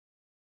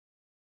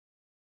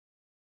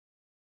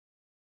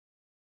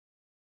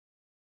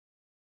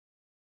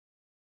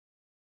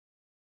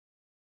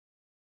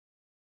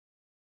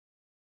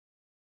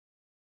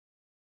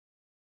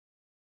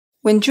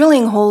When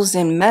drilling holes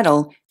in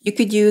metal, you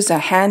could use a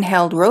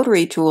handheld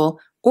rotary tool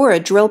or a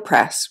drill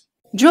press.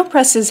 Drill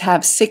presses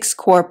have 6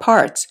 core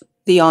parts: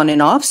 the on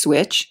and off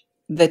switch,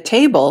 the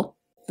table,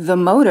 the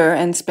motor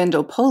and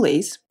spindle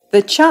pulleys,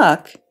 the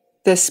chuck,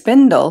 the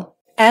spindle,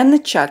 and the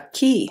chuck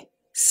key.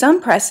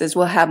 Some presses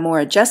will have more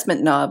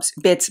adjustment knobs,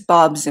 bits,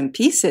 bobs, and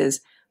pieces,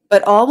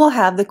 but all will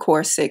have the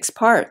core 6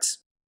 parts.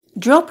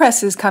 Drill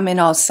presses come in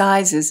all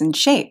sizes and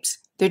shapes.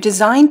 They're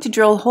designed to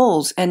drill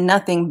holes and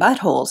nothing but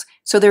holes,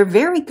 so they're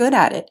very good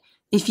at it.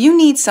 If you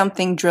need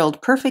something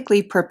drilled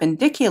perfectly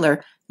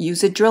perpendicular,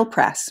 use a drill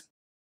press.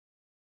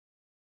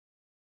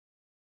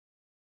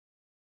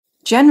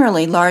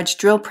 Generally, large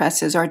drill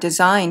presses are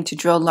designed to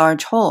drill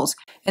large holes,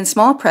 and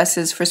small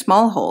presses for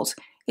small holes.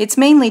 It's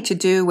mainly to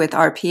do with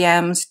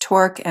RPMs,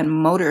 torque, and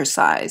motor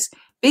size,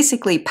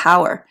 basically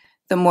power.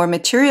 The more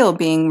material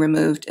being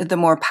removed, the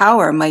more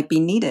power might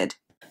be needed.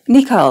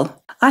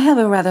 Nicole, I have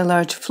a rather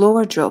large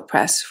floor drill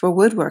press for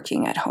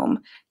woodworking at home.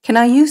 Can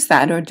I use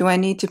that, or do I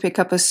need to pick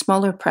up a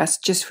smaller press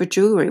just for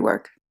jewelry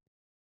work?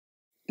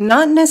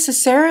 Not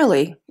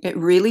necessarily. It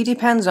really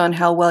depends on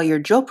how well your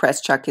drill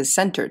press chuck is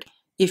centered.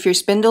 If your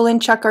spindle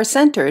and chuck are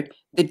centered,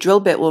 the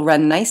drill bit will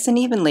run nice and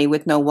evenly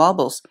with no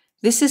wobbles.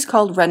 This is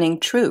called running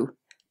true.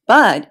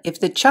 But if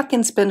the chuck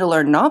and spindle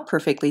are not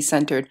perfectly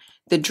centered,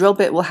 the drill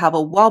bit will have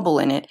a wobble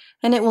in it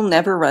and it will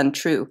never run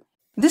true.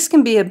 This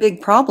can be a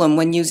big problem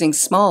when using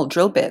small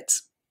drill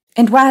bits.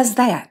 And why is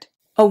that?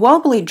 A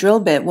wobbly drill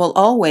bit will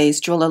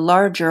always drill a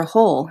larger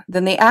hole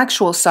than the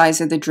actual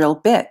size of the drill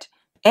bit,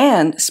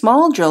 and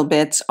small drill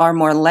bits are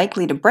more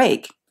likely to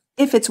break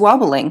if it's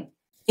wobbling.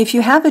 If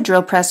you have a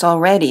drill press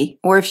already,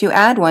 or if you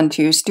add one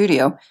to your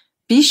studio,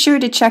 be sure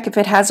to check if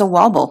it has a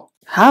wobble.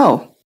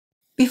 How?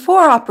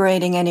 Before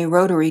operating any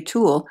rotary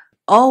tool,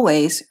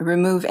 always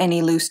remove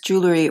any loose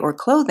jewelry or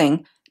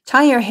clothing,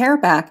 tie your hair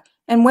back,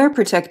 and wear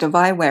protective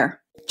eyewear.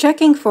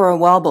 Checking for a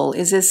wobble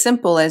is as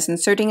simple as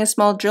inserting a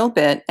small drill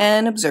bit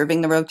and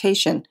observing the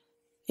rotation.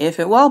 If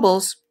it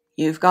wobbles,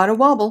 you've got a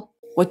wobble.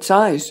 What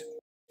size?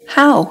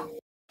 How?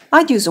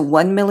 I'd use a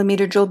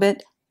 1mm drill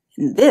bit,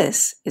 and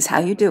this is how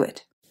you do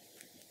it.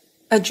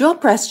 A drill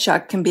press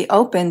chuck can be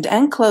opened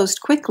and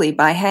closed quickly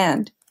by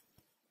hand.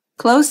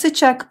 Close the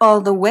chuck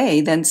all the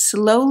way, then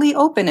slowly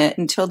open it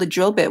until the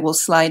drill bit will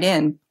slide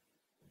in.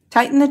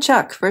 Tighten the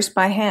chuck first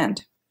by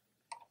hand,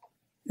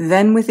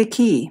 then with a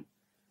key.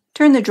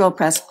 Turn the drill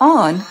press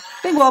on,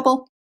 big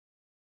wobble.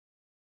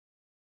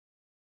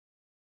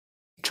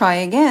 Try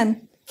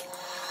again.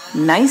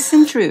 Nice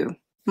and true.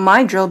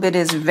 My drill bit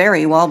is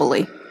very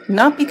wobbly,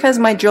 not because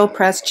my drill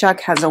press chuck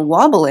has a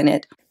wobble in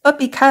it, but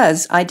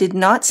because I did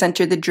not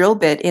center the drill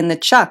bit in the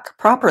chuck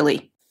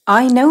properly.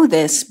 I know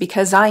this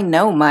because I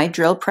know my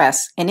drill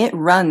press, and it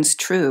runs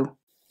true.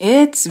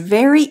 It's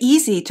very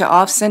easy to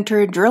off-center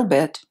a drill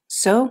bit,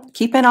 so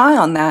keep an eye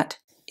on that.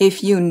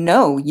 If you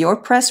know your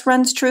press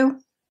runs true,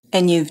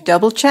 and you've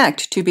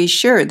double-checked to be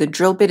sure the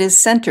drill bit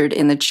is centered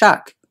in the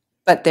chuck,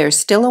 but there's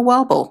still a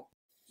wobble,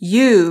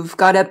 you've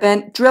got a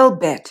bent drill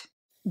bit.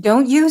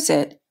 Don't use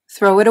it.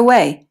 Throw it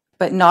away,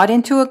 but not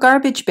into a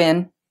garbage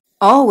bin.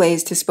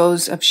 Always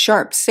dispose of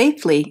sharps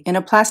safely in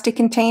a plastic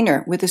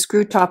container with a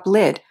screw-top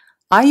lid.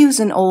 I use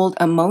an old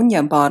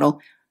ammonia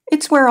bottle.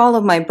 It's where all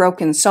of my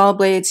broken saw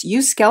blades,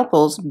 used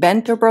scalpels,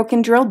 bent or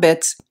broken drill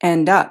bits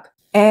end up.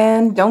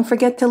 And don't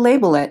forget to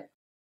label it.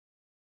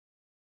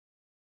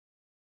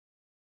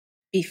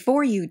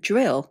 Before you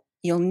drill,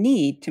 you'll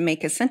need to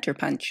make a center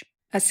punch.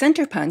 A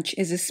center punch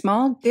is a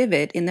small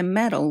divot in the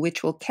metal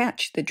which will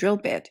catch the drill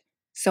bit,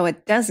 so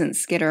it doesn't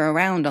skitter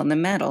around on the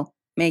metal,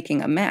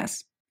 making a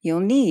mess.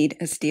 You'll need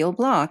a steel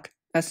block,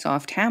 a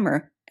soft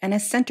hammer, and a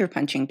center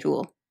punching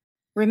tool.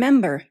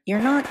 Remember, you're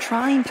not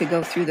trying to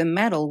go through the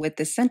metal with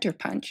the center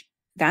punch.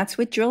 That's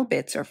what drill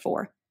bits are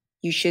for.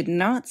 You should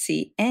not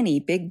see any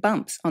big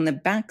bumps on the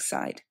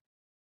backside.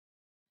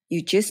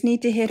 You just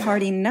need to hit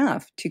hard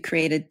enough to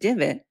create a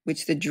divot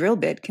which the drill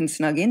bit can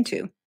snug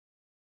into,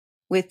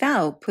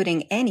 without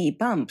putting any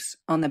bumps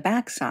on the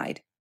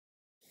backside.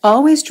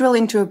 Always drill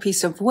into a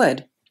piece of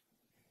wood.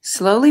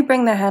 Slowly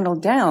bring the handle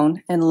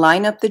down and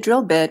line up the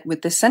drill bit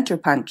with the center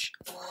punch.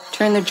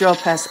 Turn the drill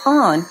press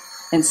on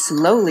and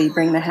slowly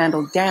bring the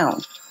handle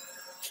down.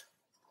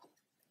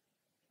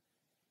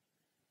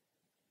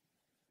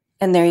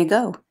 And there you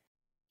go.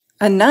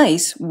 A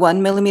nice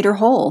 1mm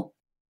hole.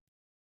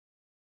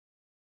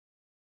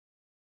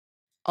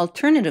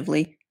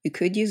 Alternatively, you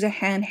could use a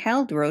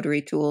handheld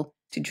rotary tool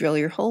to drill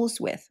your holes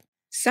with,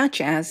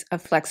 such as a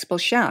flexible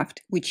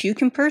shaft, which you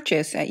can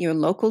purchase at your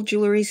local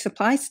jewelry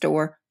supply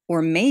store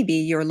or maybe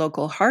your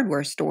local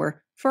hardware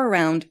store for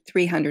around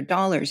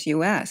 $300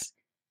 US.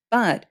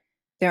 But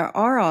there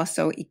are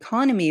also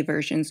economy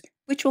versions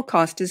which will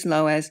cost as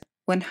low as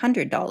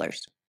 $100.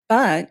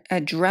 But a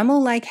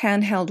Dremel-like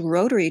handheld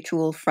rotary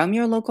tool from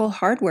your local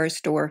hardware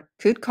store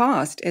could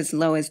cost as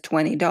low as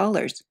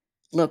 $20.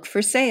 Look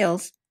for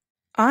sales.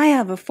 I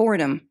have a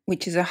Fordham,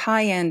 which is a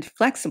high-end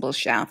flexible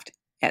shaft.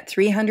 At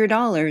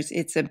 $300,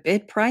 it's a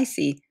bit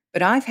pricey,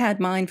 but I've had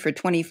mine for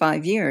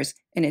 25 years,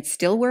 and it's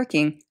still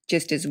working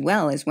just as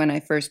well as when I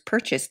first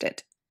purchased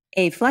it.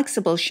 A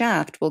flexible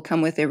shaft will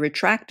come with a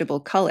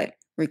retractable cullet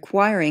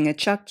requiring a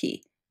chuck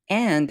key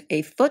and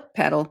a foot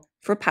pedal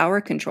for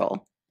power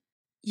control.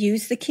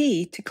 Use the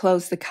key to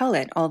close the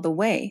cullet all the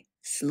way.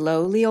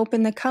 Slowly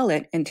open the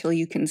cullet until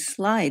you can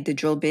slide the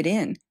drill bit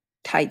in.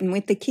 Tighten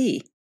with the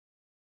key.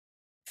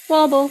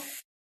 Wobble.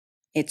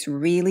 It's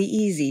really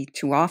easy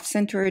to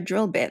off-center a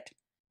drill bit.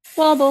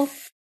 Wobble.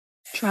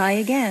 Try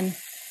again,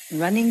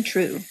 running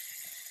true.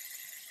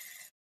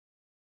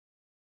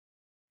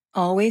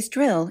 Always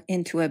drill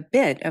into a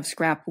bit of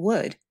scrap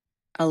wood.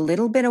 A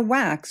little bit of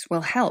wax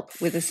will help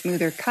with a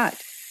smoother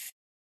cut.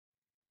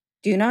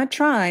 Do not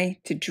try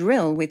to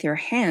drill with your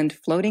hand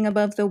floating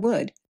above the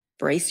wood.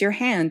 Brace your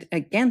hand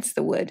against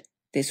the wood.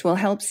 This will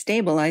help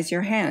stabilize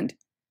your hand.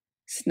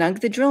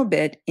 Snug the drill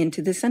bit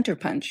into the center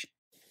punch.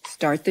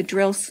 Start the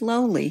drill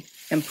slowly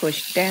and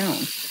push down.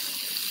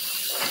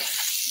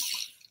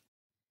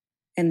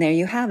 And there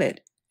you have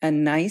it, a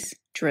nice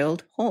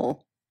drilled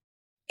hole.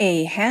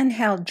 A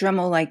handheld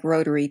Dremel-like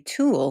rotary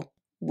tool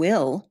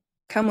will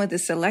come with a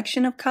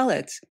selection of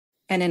cullets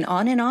and an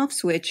on and off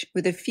switch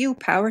with a few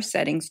power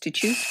settings to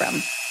choose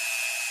from.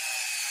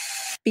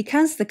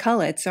 Because the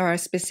cullets are a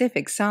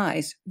specific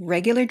size,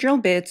 regular drill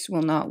bits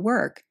will not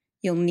work.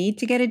 You'll need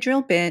to get a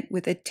drill bit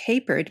with a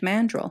tapered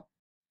mandrel.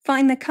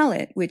 Find the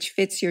cullet which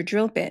fits your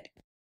drill bit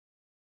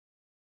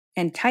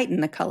and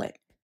tighten the cullet.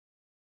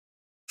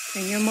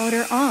 Bring your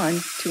motor on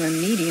to a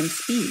medium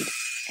speed.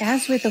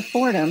 As with the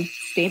Fordham,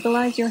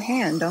 stabilize your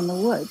hand on the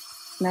wood.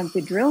 Snug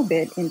the drill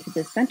bit into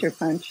the center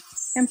punch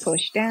and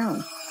push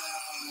down.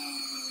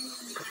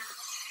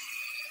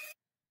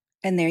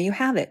 And there you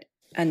have it,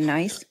 a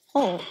nice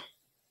hole.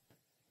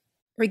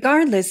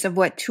 Regardless of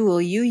what tool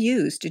you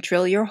use to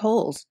drill your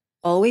holes,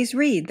 always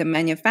read the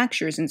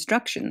manufacturer's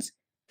instructions.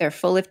 They're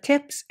full of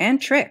tips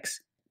and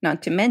tricks,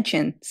 not to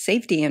mention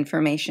safety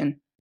information.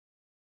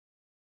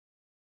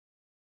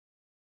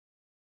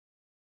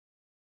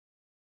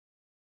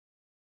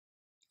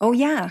 Oh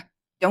yeah,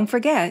 don't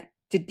forget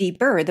to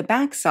deburr the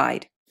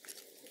backside.